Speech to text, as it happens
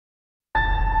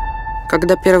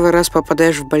Когда первый раз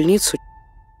попадаешь в больницу,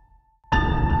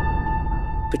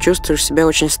 ты чувствуешь себя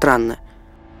очень странно.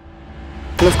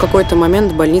 Но в какой-то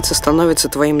момент больница становится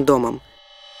твоим домом.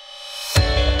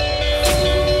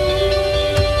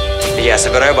 Я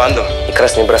собираю банду. И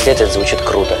 «Красные браслеты» это звучит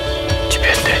круто.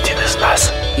 Теперь ты один из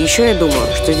нас. И еще я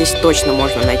думаю, что здесь точно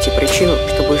можно найти причину,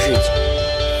 чтобы жить.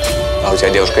 А у тебя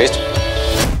девушка есть?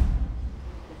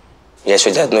 Я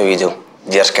сегодня одну видел.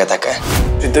 Дерзкая такая.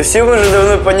 Это всем уже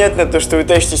давно понятно, то, что вы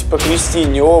тащитесь по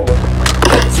Кристине оба.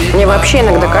 Мне вообще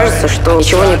иногда кажется, что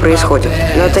ничего не происходит.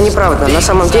 Но это неправда. На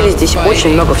самом деле здесь очень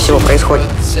много всего происходит.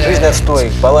 Жизнь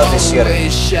отстой, палаты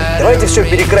серые. Давайте все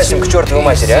перекрасим к чертовой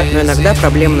матери, а? Но иногда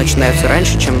проблемы начинаются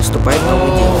раньше, чем наступает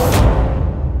новый день.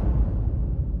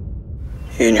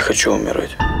 Я не хочу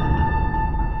умирать.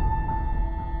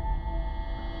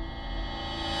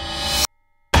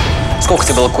 Сколько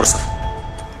тебе было курсов?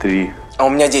 3. А у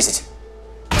меня 10.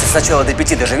 Ты сначала до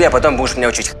 5 доживи, а потом будешь меня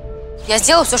учить. Я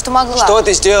сделала все, что могла. Что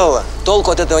ты сделала? Толку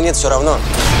от этого нет все равно.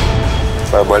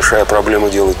 Твоя большая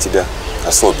проблема делает тебя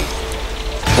особенным.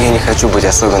 Я не хочу быть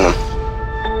особенным.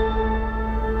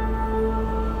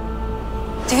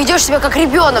 Ты ведешь себя как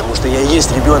ребенок. Потому что я и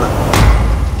есть ребенок.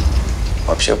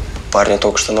 Вообще, парню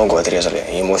только что ногу отрезали,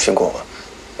 ему фигово.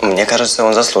 Мне кажется,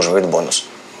 он заслуживает бонус.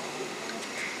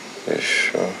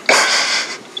 Еще.